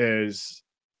 it's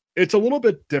a little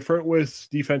bit different with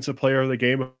Defensive Player of the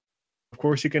Game. Of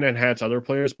course, you can enhance other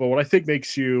players, but what I think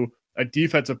makes you a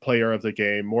defensive player of the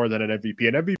game more than an MVP,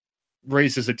 and MVP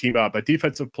raises a team up. A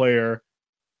defensive player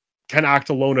can act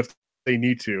alone if they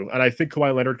need to, and I think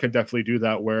Kawhi Leonard can definitely do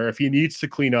that, where if he needs to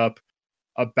clean up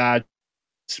a bad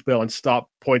spill and stop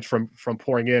points from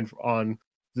pouring in on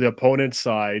the opponent's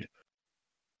side,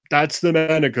 that's the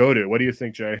man to go to. What do you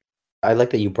think, Jay? I like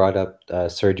that you brought up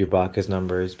Serge Ibaka's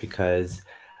numbers because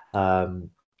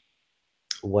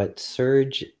what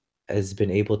Serge has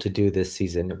been able to do this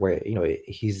season, where, you know,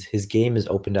 his game is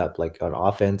opened up like on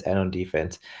offense and on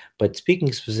defense. But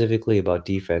speaking specifically about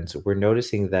defense, we're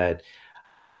noticing that,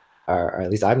 or at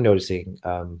least I'm noticing,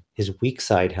 his weak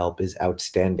side help is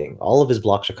outstanding. All of his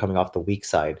blocks are coming off the weak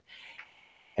side.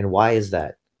 And why is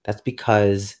that? That's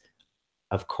because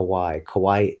of Kawhi.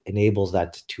 Kawhi enables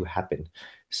that to happen.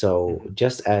 So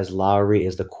just as Lowry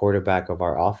is the quarterback of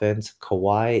our offense,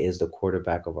 Kawhi is the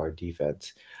quarterback of our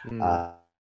defense.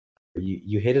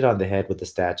 You hit it on the head with the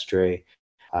stats, Dre.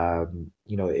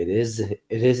 You know, it is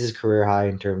his career high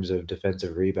in terms of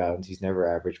defensive rebounds. He's never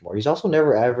averaged more. He's also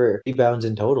never averaged rebounds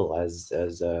in total as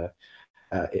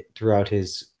throughout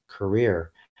his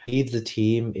career. He leads the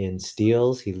team in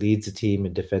steals. He leads the team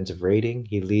in defensive rating.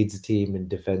 He leads the team in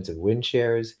defensive win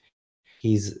shares.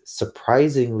 He's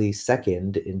surprisingly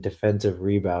second in defensive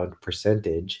rebound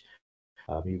percentage.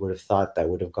 You would have thought that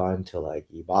would have gone to like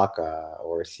Ibaka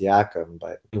or Siakam,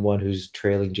 but the one who's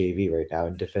trailing JV right now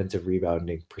in defensive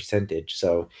rebounding percentage.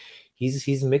 So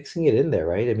he's mixing it in there,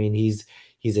 right? I mean, he's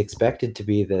he's expected to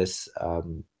be this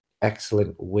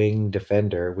excellent wing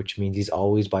defender, which means he's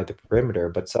always by the perimeter,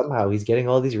 but somehow he's getting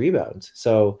all these rebounds.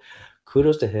 So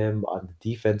kudos to him on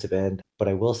the defensive end. But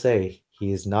I will say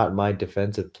he is not my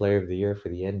defensive player of the year for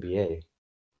the NBA.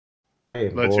 I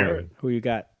am Let's hear it. Who you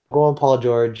got? Go on, Paul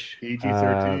George.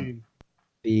 PG-13.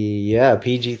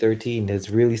 PG-13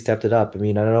 has really stepped it up. I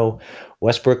mean, I don't know,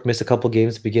 Westbrook missed a couple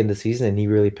games to begin the season, and he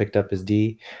really picked up his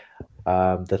D.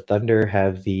 The Thunder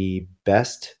have the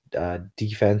best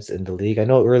defense in the league. I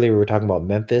know earlier we were talking about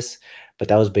Memphis, but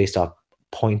that was based off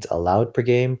points allowed per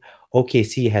game.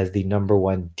 OKC has the number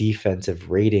one defensive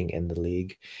rating in the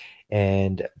league,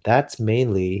 and that's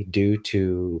mainly due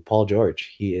to Paul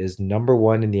George. He is number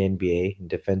one in the NBA in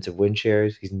defensive win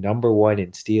shares. He's number one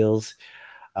in steals.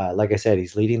 Like I said,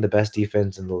 he's leading the best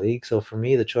defense in the league. So for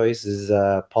me, the choice is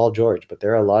Paul George, but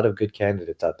there are a lot of good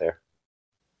candidates out there.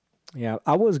 Yeah,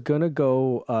 I was gonna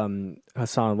go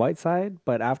Hassan Whiteside,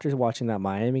 but after watching that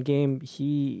Miami game,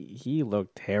 he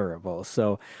looked terrible.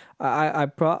 So I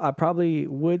probably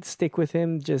would stick with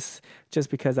him just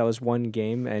because that was one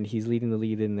game and he's leading the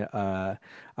lead in I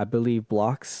believe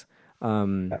blocks.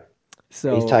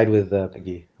 So he's tied with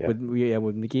McGee. Yeah.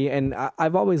 With McGee, and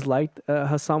I've always liked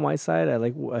Hassan Whiteside. I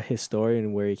like his story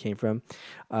and where he came from.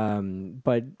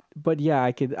 But yeah,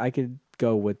 I could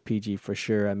go with PG for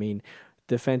sure. I mean,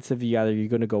 defensive, you're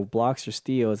going to go blocks or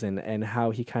steals, and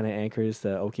how he kind of anchors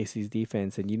the OKC's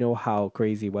defense, and you know how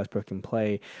crazy Westbrook can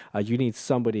play. You need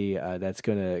somebody that's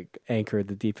going to anchor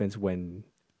the defense when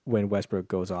Westbrook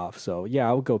goes off. So yeah,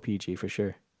 I would go PG for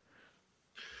sure.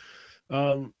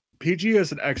 PG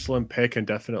is an excellent pick and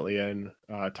definitely in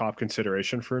top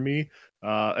consideration for me,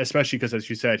 especially because, as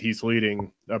you said, he's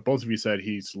leading. Both of you said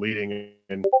he's leading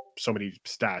in so many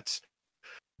stats.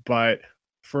 But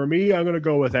for me, I'm going to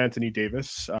go with Anthony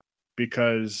Davis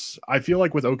because I feel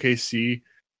like with OKC,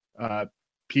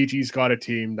 PG's got a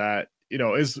team that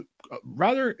is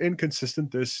rather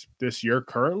inconsistent this year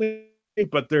currently,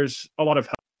 but there's a lot of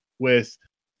help with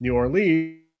New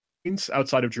Orleans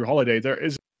outside of Drew Holiday. There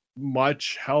is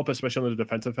much help, especially on the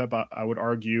defensive end. But I would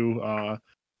argue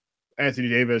Anthony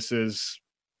Davis is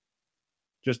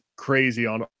just crazy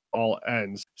on all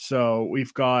ends. So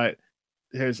we've got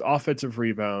his offensive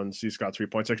rebounds. He's got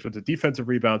 3.6, but the defensive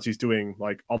rebounds, he's doing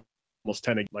like almost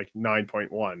 10, like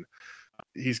 9.1.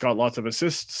 He's got lots of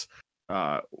assists,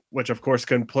 which of course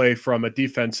can play from a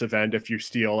defensive end if you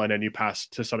steal and then you pass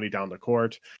to somebody down the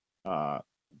court.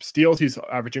 Steals, he's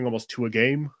averaging almost 2 a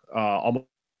game, almost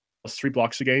 3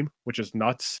 blocks a game, which is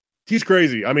nuts. He's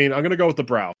crazy. I mean, I'm gonna go with the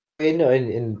brow. I know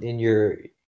in your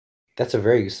that's a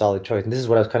very solid choice, and this is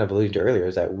what I was kind of alluding to earlier,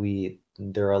 is that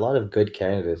there are a lot of good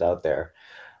candidates out there,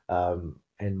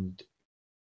 and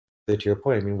to your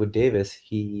point, I mean, with Davis,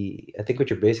 I think what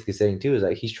you're basically saying too is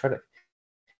that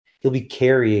he'll be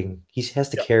carrying. He has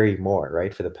to carry more,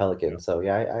 right, for the Pelicans. Yeah. So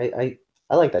yeah,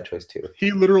 I like that choice too.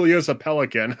 He literally is a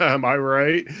Pelican. Am I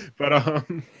right?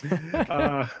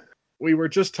 But we were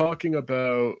just talking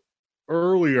about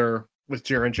earlier with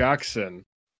Jaren Jackson,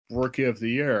 Rookie of the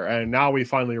Year, and now we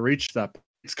finally reached that.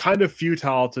 It's kind of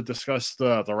futile to discuss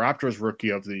the Raptors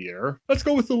Rookie of the Year. Let's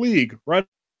go with the league right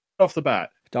off the bat.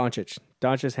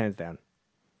 Doncic hands down.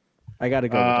 I got to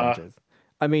go with Doncic.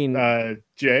 I mean,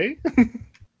 Jay.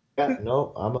 Yeah,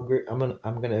 no, I'm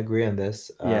gonna agree on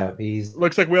this. Yeah,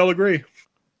 looks like we all agree.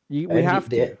 We have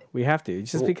to.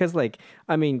 Just because, like,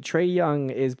 I mean, Trae Young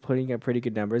is putting up pretty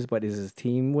good numbers, but is his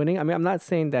team winning? I mean, I'm not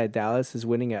saying that Dallas is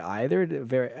winning at either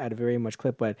at a very much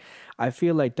clip, but I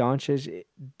feel like Doncic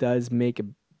does make a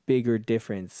bigger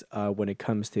difference when it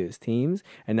comes to his teams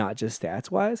and not just stats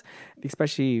wise.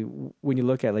 Especially when you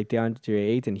look at like DeAndre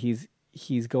Ayton,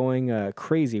 he's going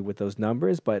crazy with those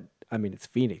numbers, but I mean, it's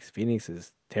Phoenix. Phoenix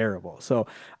is terrible, so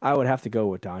I would have to go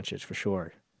with Doncic for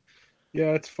sure.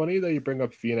 Yeah, it's funny that you bring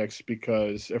up Phoenix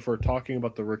because if we're talking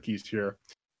about the rookies here,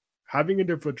 having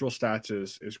individual stats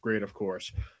is great, of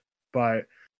course, but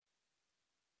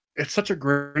it's such a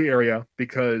gray area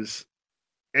because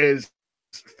is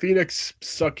Phoenix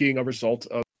sucking a result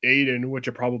of Aiden, which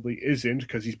it probably isn't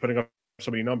because he's putting up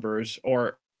so many numbers,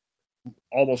 or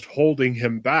almost holding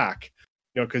him back,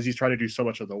 because he's trying to do so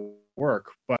much of the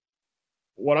work. But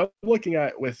what I'm looking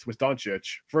at with Doncic,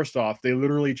 first off, they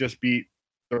literally just beat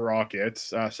the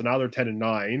Rockets, so now they're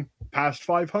 10-9, past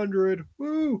 500.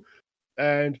 Woo!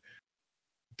 And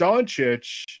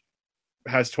Doncic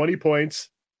has 20 points,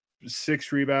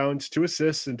 6 rebounds, 2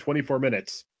 assists in 24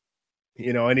 minutes.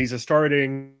 And he's a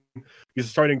starting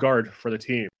guard for the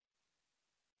team.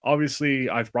 Obviously,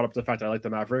 I've brought up the fact that I like the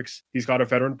Mavericks. He's got a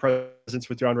veteran presence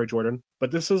with DeAndre Jordan, but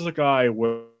this is a guy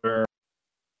where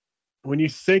when you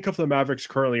think of the Mavericks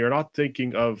currently, you're not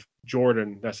thinking of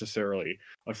Jordan necessarily.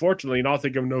 Unfortunately, you're not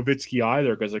thinking of Nowitzki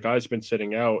either, because the guy's been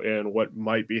sitting out in what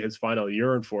might be his final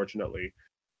year, unfortunately.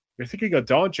 You're thinking of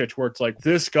Doncic, where it's like,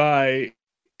 this guy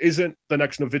isn't the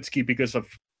next Nowitzki because of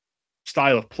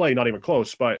style of play, not even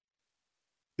close, but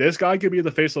this guy could be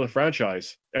the face of the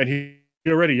franchise, and he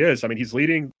already is. I mean, he's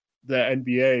leading the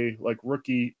NBA like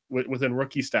rookie within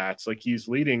rookie stats. Like, he's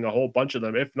leading a whole bunch of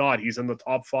them. If not, he's in the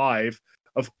top 5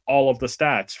 of all of the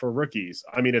stats for rookies.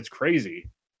 I mean, it's crazy.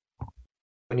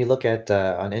 When you look at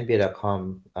on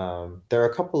NBA.com, there are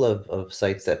a couple of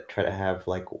sites that try to have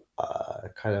like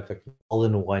kind of like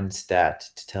all-in-one stat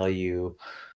to tell you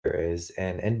there is,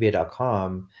 and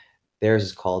NBA.com, theirs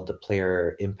is called the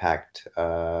Player Impact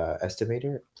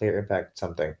Estimator, Player Impact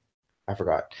something, I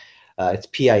forgot. It's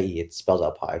PIE. It's spelled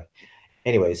out pie.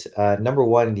 Anyways, number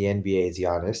 1 in the NBA is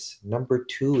Giannis. Number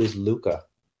 2 is Luka.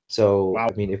 So, Wow.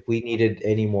 I mean, if we needed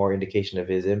any more indication of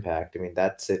his impact, I mean,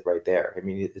 that's it right there. I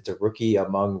mean, it's a rookie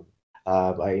among,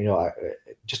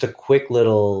 just a quick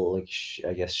little, like,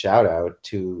 I guess, shout out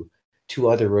to 2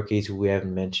 other rookies who we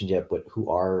haven't mentioned yet, but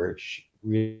who are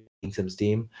really some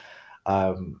steam.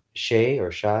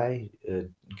 Shai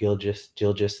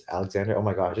Gilgeous Alexander. Oh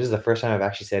my gosh, this is the first time I've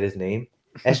actually said his name.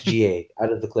 SGA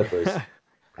out of the Clippers.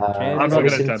 I'm not going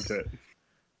to attempt it.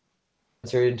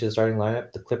 Inserted into the starting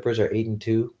lineup, the Clippers are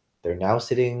 8-2. They're now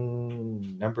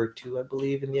sitting number 2, I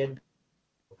believe, in the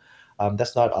NBA.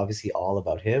 That's not obviously all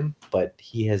about him, but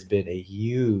he has been a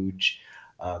huge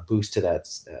boost to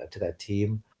that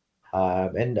team.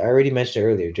 And I already mentioned it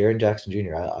earlier, Jaren Jackson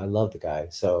Jr. I love the guy,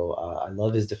 so I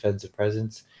love his defensive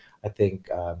presence. I think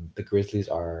the Grizzlies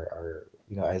are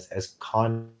as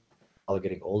Con are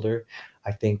getting older,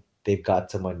 I think they've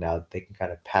got someone now that they can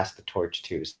kind of pass the torch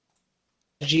to.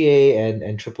 GA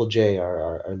and Triple J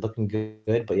are looking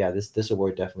good, but yeah, this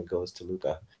award definitely goes to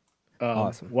Luka.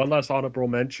 Awesome. One last honorable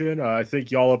mention. I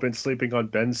think y'all have been sleeping on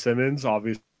Ben Simmons,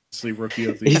 obviously rookie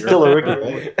of the year. He's still a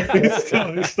rookie,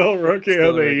 right? he's still rookie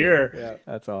of the year. Yeah,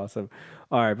 that's awesome.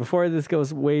 All right, before this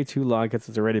goes way too long, because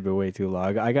it's already been way too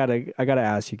long, I gotta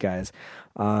ask you guys.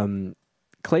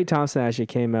 Klay Thompson actually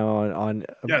came out on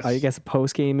yes. I guess a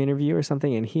post game interview or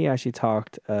something, and he actually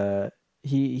talked.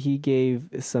 He gave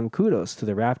some kudos to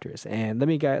the Raptors, and let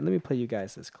me play you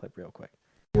guys this clip real quick.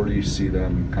 Where do you see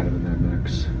them kind of in that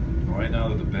mix? Right now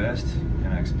they're the best, and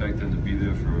I expect them to be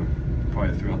there for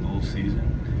probably throughout the whole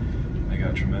season. They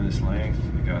got tremendous length.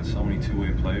 They got so many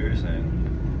two-way players,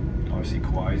 and obviously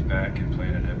Kawhi's back and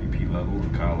playing at MVP level.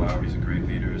 And Kyle Lowry's a great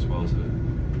leader as well as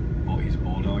he's a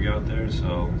bulldog out there.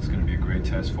 So it's going to be a great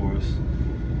test for us.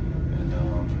 And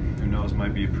who knows,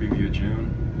 might be a preview of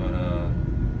June,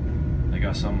 but they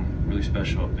got something really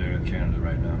special up there in Canada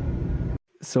right now.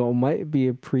 So it might be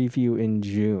a preview in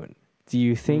June. Do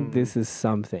you think this is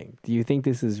something? Do you think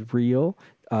this is real?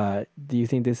 Do you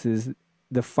think this is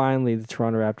finally the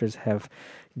Toronto Raptors have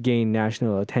gained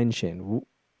national attention?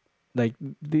 Like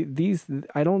these,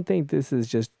 I don't think this is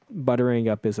just buttering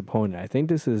up his opponent. I think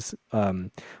this is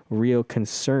real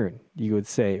concern, you would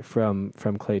say, from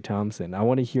Klay Thompson. I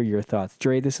want to hear your thoughts.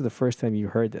 Dre, this is the first time you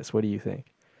heard this. What do you think?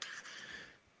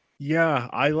 Yeah,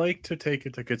 I like to take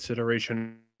into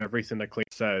consideration everything that Klay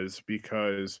says,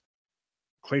 because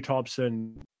Klay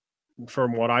Thompson,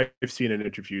 from what I've seen in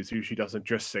interviews, usually doesn't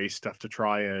just say stuff to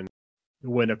try and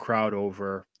win a crowd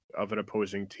over of an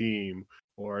opposing team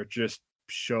or just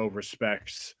show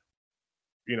respects,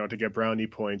 to get brownie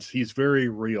points. He's very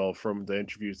real from the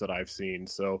interviews that I've seen.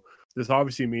 So this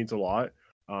obviously means a lot.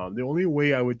 The only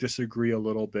way I would disagree a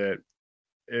little bit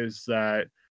is that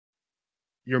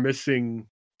you're missing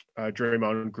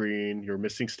Draymond Green, you're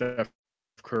missing Steph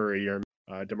Curry, you're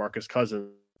DeMarcus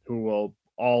Cousins, who will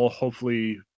all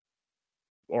hopefully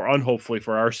or unhopefully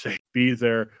for our sake be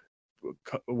there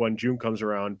when June comes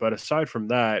around. But aside from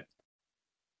that,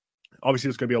 obviously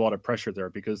there's going to be a lot of pressure there,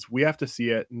 because we have to see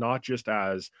it not just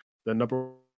as the number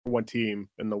one team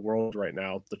in the world right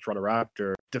now, the Toronto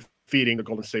Raptors, defeating the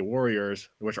Golden State Warriors,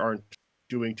 which aren't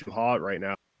doing too hot right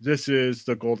now. This is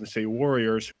the Golden State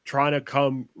Warriors trying to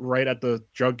come right at the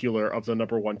jugular of the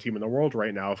number one team in the world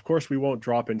right now. Of course, we won't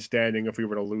drop in standing if we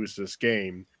were to lose this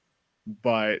game,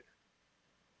 but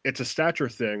it's a stature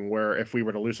thing where if we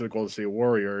were to lose to the Golden State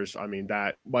Warriors, I mean,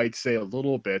 that might say a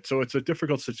little bit. So it's a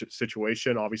difficult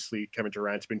situation. Obviously, Kevin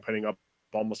Durant's been putting up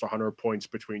almost 100 points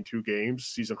between 2 games,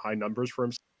 season high numbers for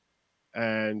him.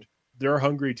 And they're a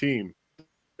hungry team.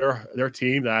 They're a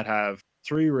team that have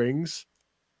 3 rings,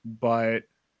 but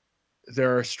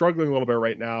they're struggling a little bit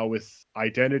right now with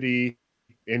identity,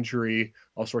 injury,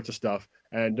 all sorts of stuff.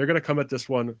 And they're going to come at this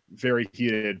one very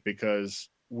heated because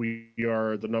we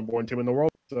are the number one team in the world.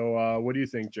 So what do you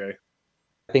think, Jay?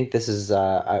 think this is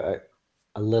a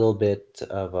little bit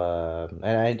of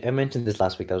and I mentioned this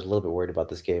last week. I was a little bit worried about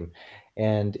this game,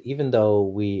 and even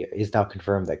though it's now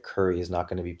confirmed that Curry is not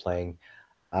going to be playing,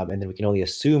 and then we can only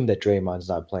assume that Draymond's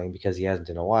not playing because he hasn't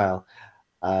in a while.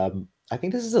 I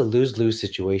think this is a lose-lose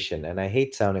situation, and I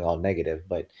hate sounding all negative,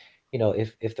 but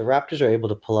if the Raptors are able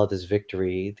to pull out this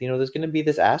victory, there's going to be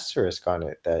this asterisk on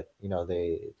it that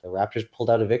the Raptors pulled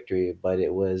out a victory, but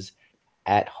it was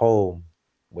at home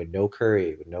with no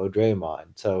Curry, with no Draymond.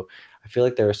 So I feel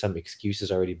like there are some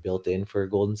excuses already built in for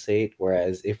Golden State.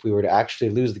 Whereas if we were to actually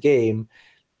lose the game,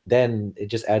 then it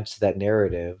just adds to that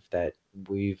narrative that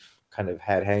we've kind of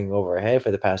had hanging over our head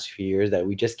for the past few years, that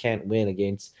we just can't win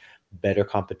against better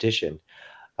competition.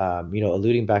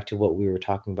 Alluding back to what we were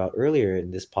talking about earlier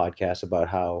in this podcast about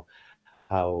how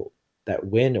that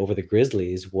win over the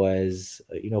Grizzlies was,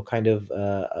 kind of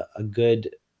a good,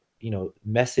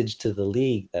 message to the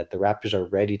league that the Raptors are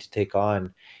ready to take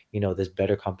on, this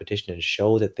better competition and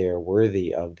show that they're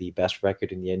worthy of the best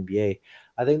record in the NBA.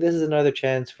 I think this is another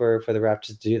chance for the Raptors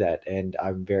to do that, and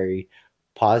I'm very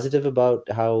positive about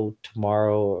how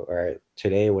tomorrow or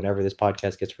today, whenever this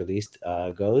podcast gets released,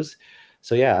 goes.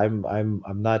 So yeah, I'm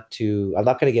not going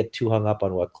to get too hung up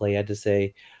on what Clay had to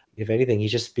say. If anything,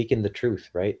 he's just speaking the truth,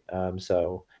 right?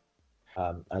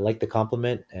 I like the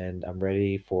compliment, and I'm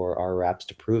ready for our Raps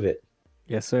to prove it.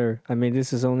 Yes, sir. I mean,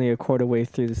 this is only a quarter way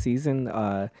through the season.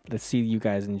 Let's see you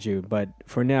guys in June. But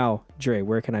for now, Dre,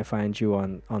 where can I find you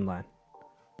online?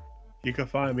 You can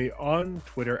find me on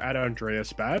Twitter at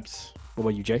Andreas Babs. What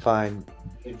about you, Jay? You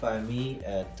can find me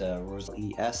at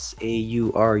Rosaurus.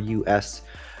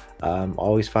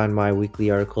 Always find my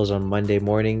weekly articles on Monday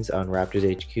mornings on Raptors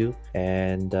HQ.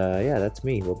 And that's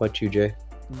me. What about you, Jay?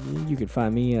 You can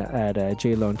find me at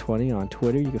JLone20 on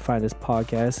Twitter. You can find this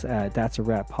podcast at That's a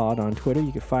Rap Pod on Twitter.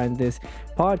 You can find this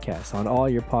podcast on all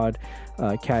your pod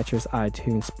catchers,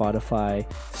 iTunes, Spotify,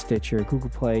 Stitcher, Google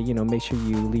Play. Make sure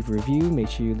you leave a review. Make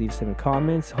sure you leave some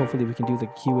comments. Hopefully we can do the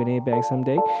Q&A bag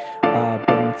someday. But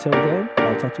until then,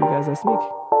 I'll talk to you guys next week.